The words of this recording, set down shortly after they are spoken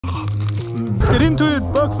get into it.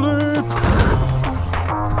 Backflip.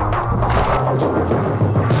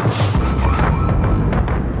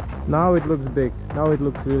 Now it looks big. Now it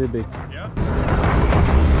looks really big. Yeah.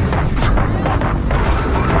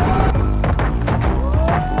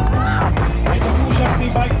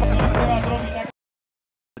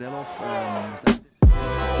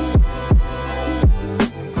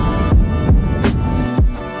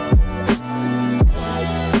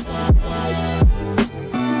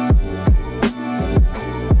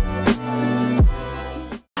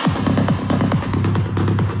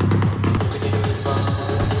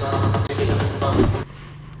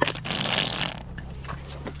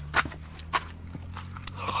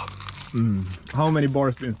 How many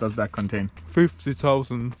bar spins does that contain?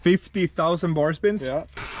 50,000. 50,000 bar spins? Yeah.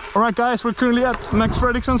 Alright guys, we're currently at Max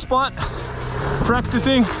Fredriksson's spot,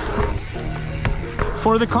 practicing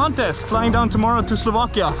for the contest, flying down tomorrow to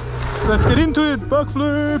Slovakia. Let's get into it,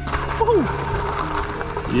 backflip!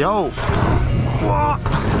 Woo! Yo! Whoa.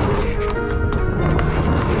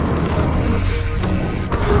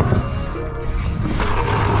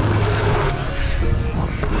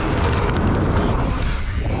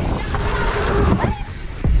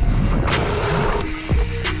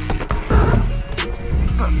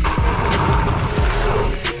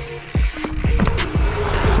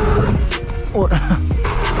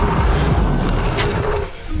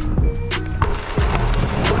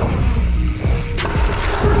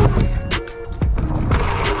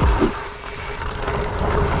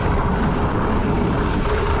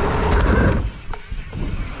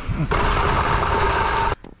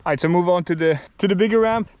 Alright, so move on to the bigger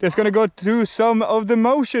ramp. Just gonna go through some of the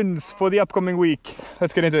motions for the upcoming week.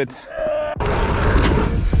 Let's get into it.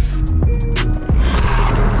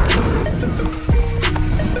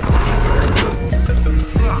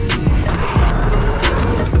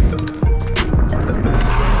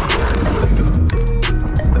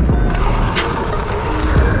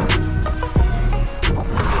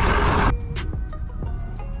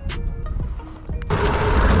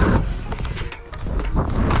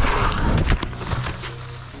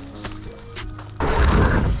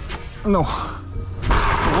 No.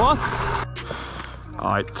 What?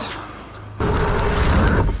 Alright.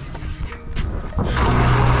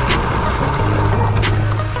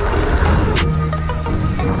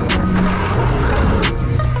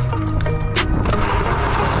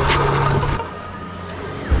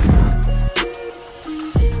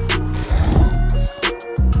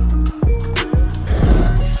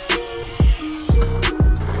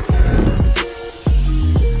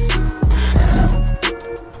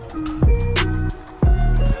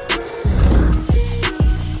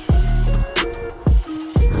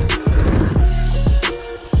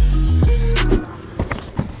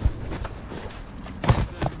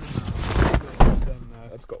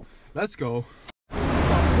 Let's go.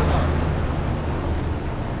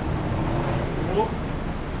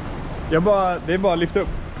 Det är bara lyfta upp.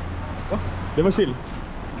 What? Det var chill.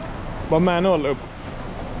 Bara manual upp.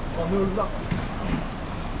 Nulla.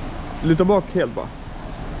 Luta bak helt bara.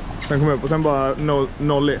 Sen kommer upp och sen bara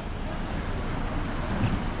nollig.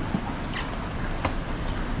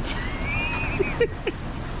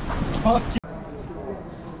 Fuck.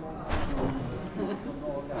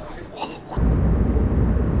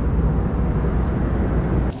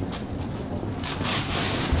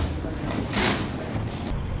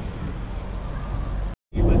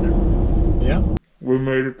 We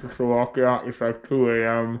made it to Slovakia. It's like 2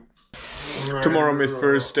 AM. Tomorrow is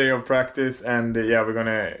first day of practice, and yeah, we're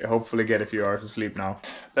gonna hopefully get a few hours of sleep now.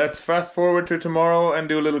 Let's fast forward to tomorrow and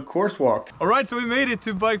do a little course walk. Alright, so we made it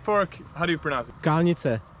to bike park. How do you pronounce it?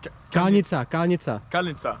 Kalnice.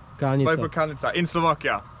 Kalnica. Bike park Kalnica in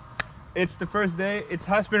Slovakia. It's the first day. It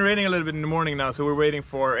has been raining a little bit in the morning now, so we're waiting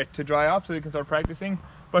for it to dry up so we can start practicing.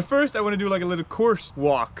 But first I want to do like a little course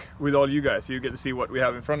walk with all you guys so you get to see what we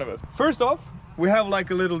have in front of us. First off, we have like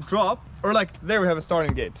a little drop, or like there we have a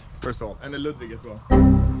starting gate, first of all, and a Ludvig as well.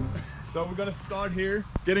 So we're gonna start here,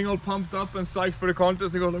 getting all pumped up and psyched for the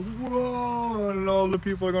contest. They go like, whoa, and all the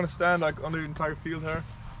people are gonna stand like on the entire field here.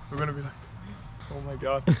 We're gonna be like, oh my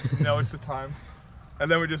god, now it's the time. And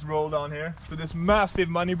then we just roll down here to this massive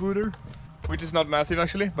money booter, which is not massive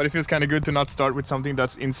actually, but it feels kind of good to not start with something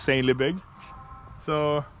that's insanely big.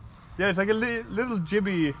 So yeah, it's like a little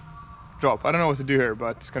jibby drop. I don't know what to do here,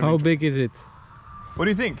 but it's gonna How big is it? What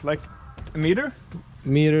do you think? Like a meter?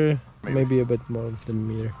 Meter, maybe a bit more than a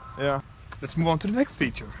meter. Yeah. Let's move on to the next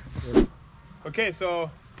feature. Yeah. Okay, so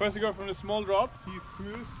first you go from the small drop, you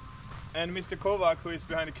cruise And Mr. Kovac, who is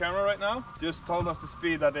behind the camera right now, just told us the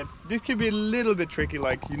speed that this could be a little bit tricky,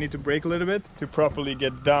 like you need to brake a little bit to properly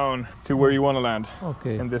get down to where you want to land.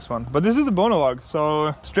 Okay. In this one. But this is a monologue,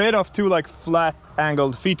 so straight off two like flat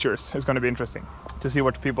angled features is going to be interesting to see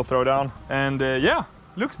what people throw down. And yeah,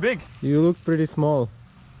 looks big. You look pretty small.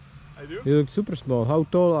 I do? You look super small. How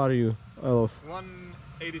tall are you, Elof?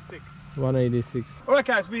 186. 186. Alright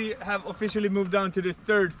guys, we have officially moved down to the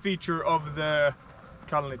third feature of the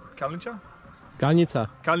Kalnica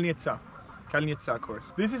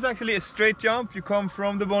course. This is actually a straight jump. You come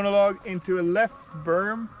from the monologue into a left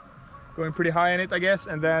berm, going pretty high in it I guess,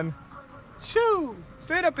 and then shoo,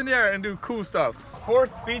 straight up in the air and do cool stuff.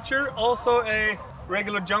 Fourth feature, also a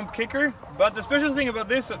regular jump kicker, but the special thing about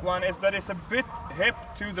this one is that it's a bit hip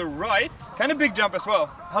to the right. Kind of big jump as well.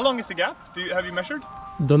 How long is the gap? Have you measured?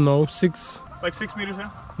 Don't know, 6. Like 6 meters, yeah?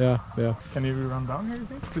 Yeah, yeah. Can you run down here, you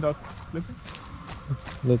think, without slipping?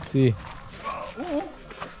 Let's see. Ooh.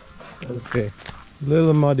 Okay.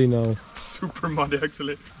 Little muddy now. Super muddy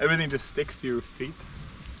actually. Everything just sticks to your feet.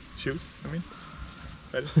 Shoes, I mean.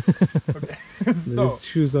 Ready? Okay. There's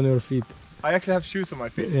shoes on your feet. I actually have shoes on my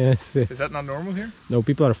feet. Yes. Is that not normal here? No,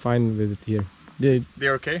 people are fine with it here.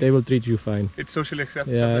 They're okay? They will treat you fine. It's socially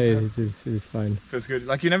accepted. Yeah, it is fine. Feels good.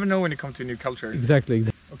 Like you never know when you come to a new culture. Exactly.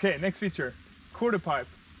 Okay, next feature. Quarter pipe.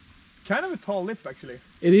 Kind of a tall lip actually.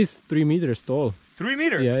 It is 3 meters tall. 3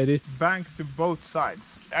 meters? Yeah, it is. Banks to both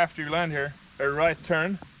sides. After you land here, a right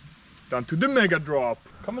turn, down to the mega drop.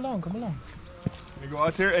 Come along, come along. You go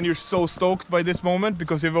out here and you're so stoked by this moment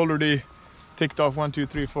because you've already ticked off 1, 2,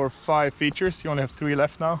 3, 4, 5 features. You only have 3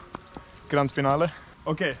 left now. Grand finale.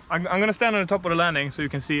 Okay, I'm gonna stand on the top of the landing so you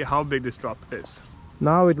can see how big this drop is.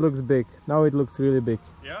 Now it looks big. Now it looks really big.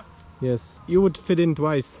 Yeah? Yes. You would fit in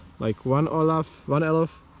twice. Like one Elof,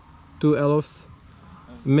 2 Elofs.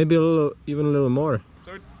 Maybe even a little more.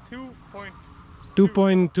 So it's 2.2.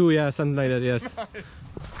 2.2, yeah, something like that, yes.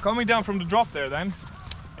 Coming down from the drop there then,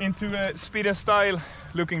 into a speed style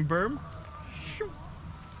looking berm.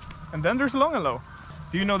 And then there's long and low.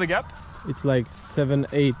 Do you know the gap? It's like 7,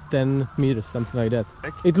 8, 10 meters, something like that.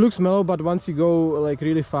 It looks mellow, but once you go like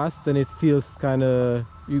really fast, then it feels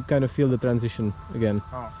you kind of feel the transition again.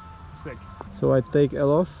 Oh, sick. So I take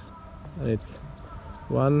Elof, and it's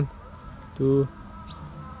 1, 2,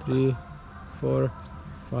 3, 4,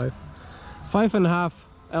 5. 5.5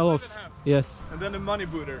 Elofs. 5.5. Yes. And then the money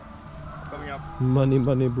booter coming up. Money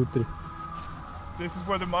booter. This is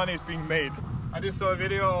where the money is being made. I just saw a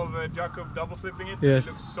video of Jakob double flipping it. Yes.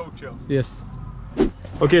 It looks so chill. Yes.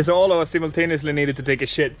 Okay, so all of us simultaneously needed to take a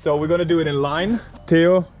shit. So we're gonna do it in line.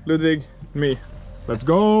 Theo, Ludvig, me. Let's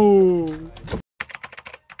go!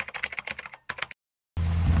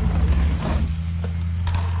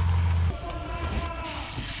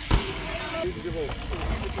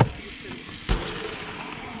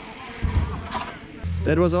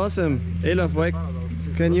 That was awesome. Elof, why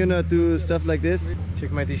can you not do stuff like this?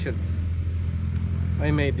 Check my t-shirt. I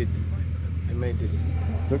made it. I made this.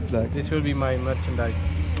 Looks like. This will be my merchandise.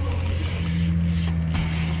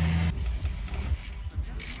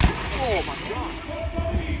 Oh my god!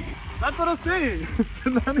 That's what I'm saying! The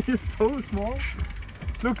landing is so small.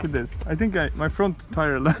 Look at this. I think my front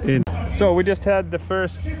tire landed. So we just had the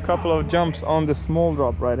first couple of jumps on the small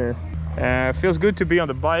drop right here. Feels good to be on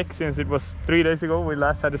the bike since it was 3 days ago we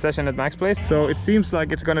last had a session at Max Place. So it seems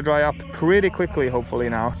like it's gonna dry up pretty quickly, hopefully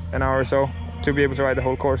now, an hour or so, to be able to ride the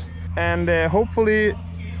whole course. And hopefully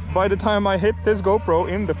by the time I hit this GoPro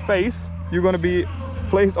in the face, you're gonna be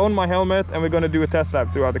placed on my helmet and we're gonna do a test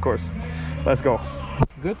lap throughout the course. Let's go.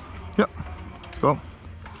 Good? Yeah, let's go.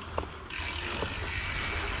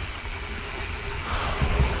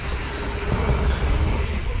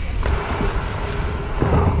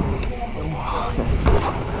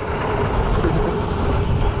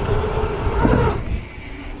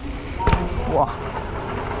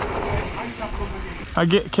 I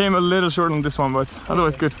came a little short on this one, but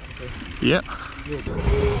otherwise good. Yeah.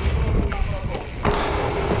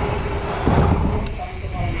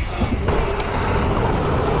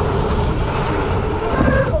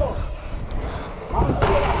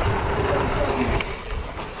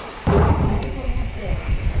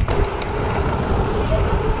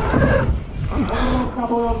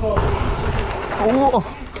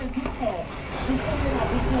 Oh.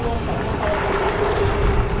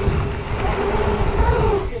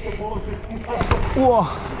 Whoa.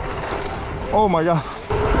 Oh my god.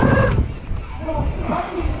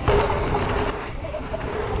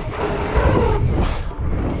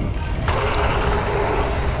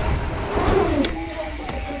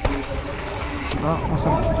 Ja, och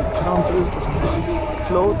sen lite tramp ut och sen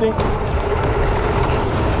floating.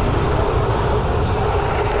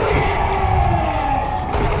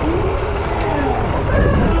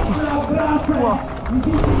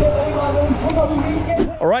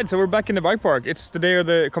 Alright, so we're back in the bike park. It's the day of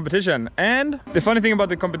the competition. And the funny thing about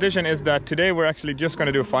the competition is that today we're actually just going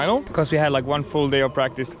to do a final. Because we had like one full day of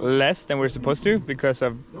practice less than we're supposed to. Because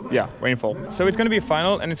of, yeah, rainfall. So it's going to be a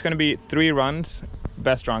final and it's going to be 3 runs.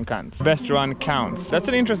 Best run counts. Best run counts. That's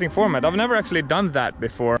an interesting format. I've never actually done that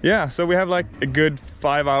before. Yeah, so we have like a good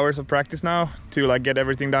 5 hours of practice now to like get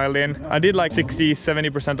everything dialed in. I did like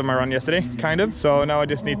 60-70% of my run yesterday, kind of. So now I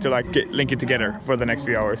just need to like link it together for the next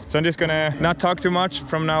few hours. So I'm just gonna not talk too much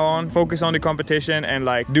from now on, focus on the competition and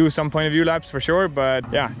like do some point of view laps for sure.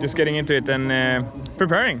 But yeah, just getting into it and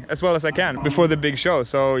preparing as well as I can before the big show.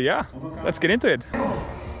 So yeah, let's get into it.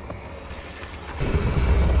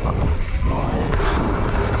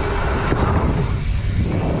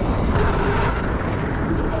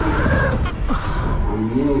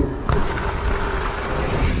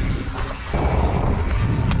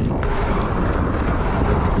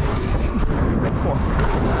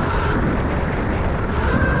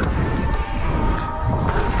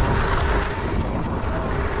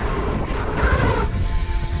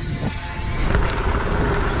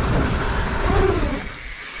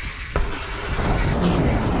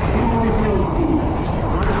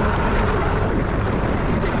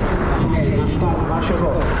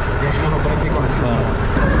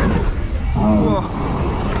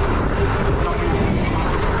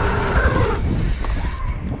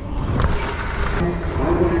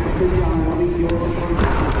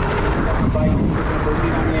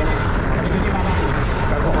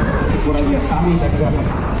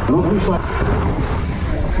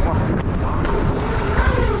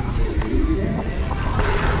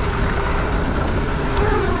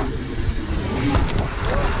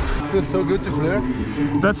 Feels so good to flare.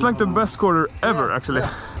 That's like the best quarter ever, actually.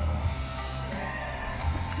 Yeah.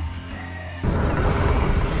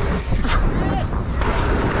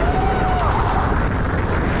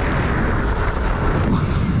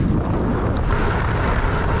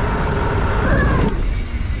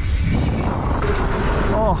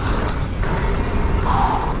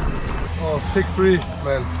 Oh, sick free,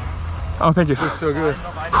 man. Oh, thank you. Looks so good.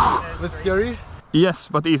 That's scary? Yes,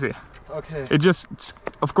 but easy. Okay. It just,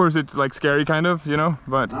 of course, it's like scary kind of, you know,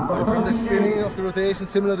 but from the spinning of the rotation,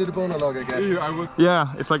 similar to the Bonalog, I guess.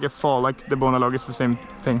 Yeah, it's like a fall, like the Bonalog, it's the same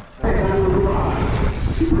thing.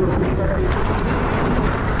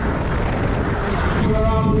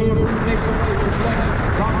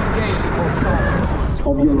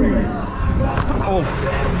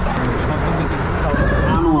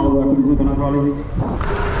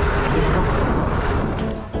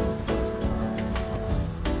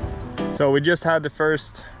 So we just had the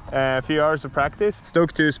first few hours of practice.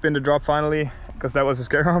 Stoked to spin the drop finally, because that was a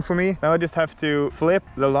scare arm for me. Now I just have to flip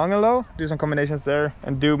the long and low, do some combinations there,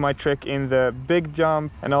 and do my trick in the big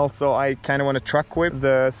jump. And also I kind of want to truck whip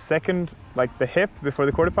the second, like the hip before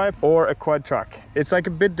the quarter pipe, or a quad truck. It's like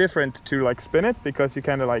a bit different to like spin it, because you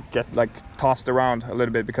kind of like get like tossed around a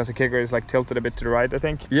little bit, because the kicker is like tilted a bit to the right, I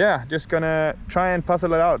think. Yeah, just gonna try and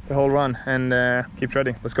puzzle it out the whole run and keep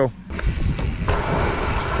treading. Let's go.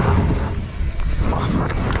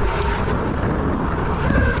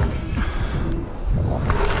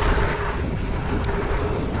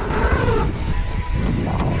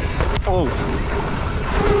 Oh.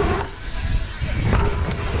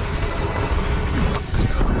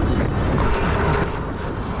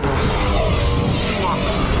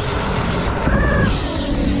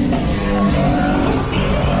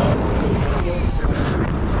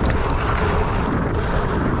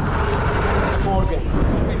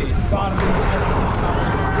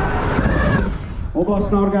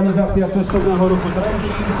 Oblastná organizácia cestovného ruchu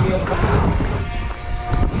Trenčín.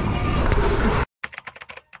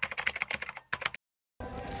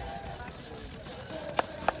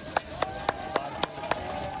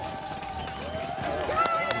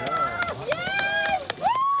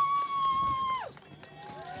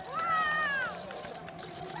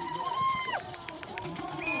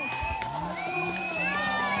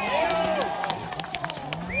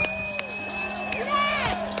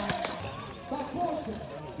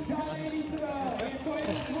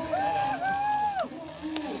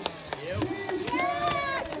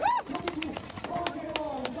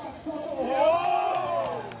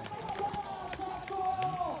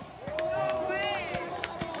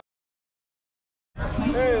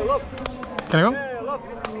 Hey, Elof. Can I go? Hey, Elof.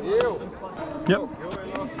 You. Yep.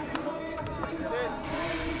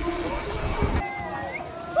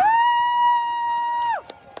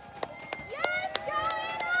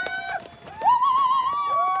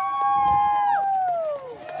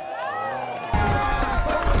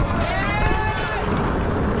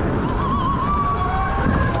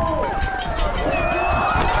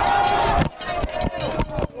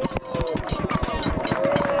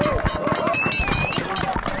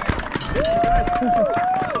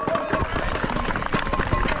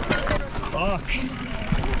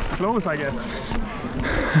 goes, I guess.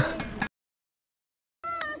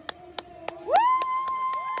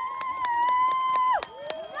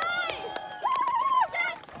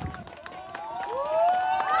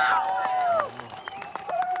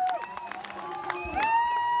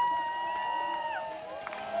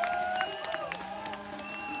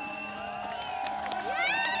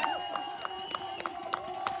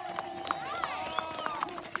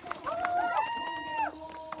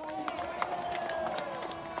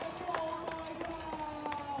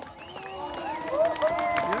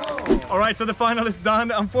 Alright, so the final is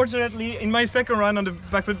done. Unfortunately, in my second run on the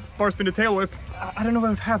backflip bar spin to tail whip, I don't know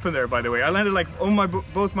what happened there, by the way. I landed like on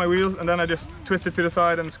both my wheels, and then I just twisted to the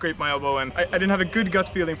side and scraped my elbow, and I didn't have a good gut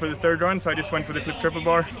feeling for the third run, so I just went with the flip triple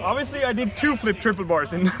bar. Obviously, I did 2 flip triple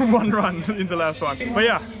bars in one run in the last one. But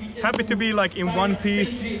yeah, happy to be like in one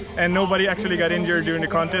piece and nobody actually got injured during the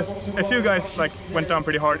contest. A few guys like went down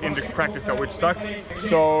pretty hard in the practice though, which sucks.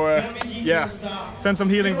 So yeah, send some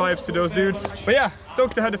healing vibes to those dudes. But yeah,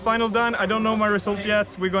 stoked to have the final done. I don't know my result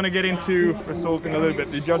yet. We're gonna get into result in a little bit.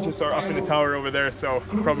 The judges are up in the tower over there, so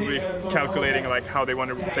probably calculating like how they want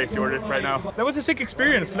to place the order right now. That was a sick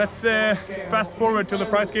experience. Let's fast forward to the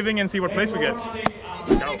prize giving and see what place we get.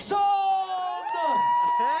 Let's go.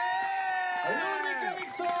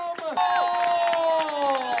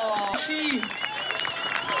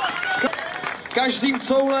 Každým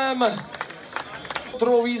coulem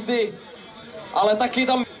trou jízdy, ale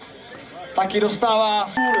taky dostává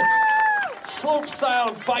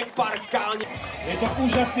slopestyle v bike park Kálně. Je to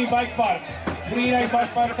úžasný bike park, Freeride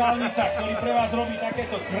Bike Park Kálnica, ktorý pre vás robí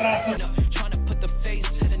takéto krásne.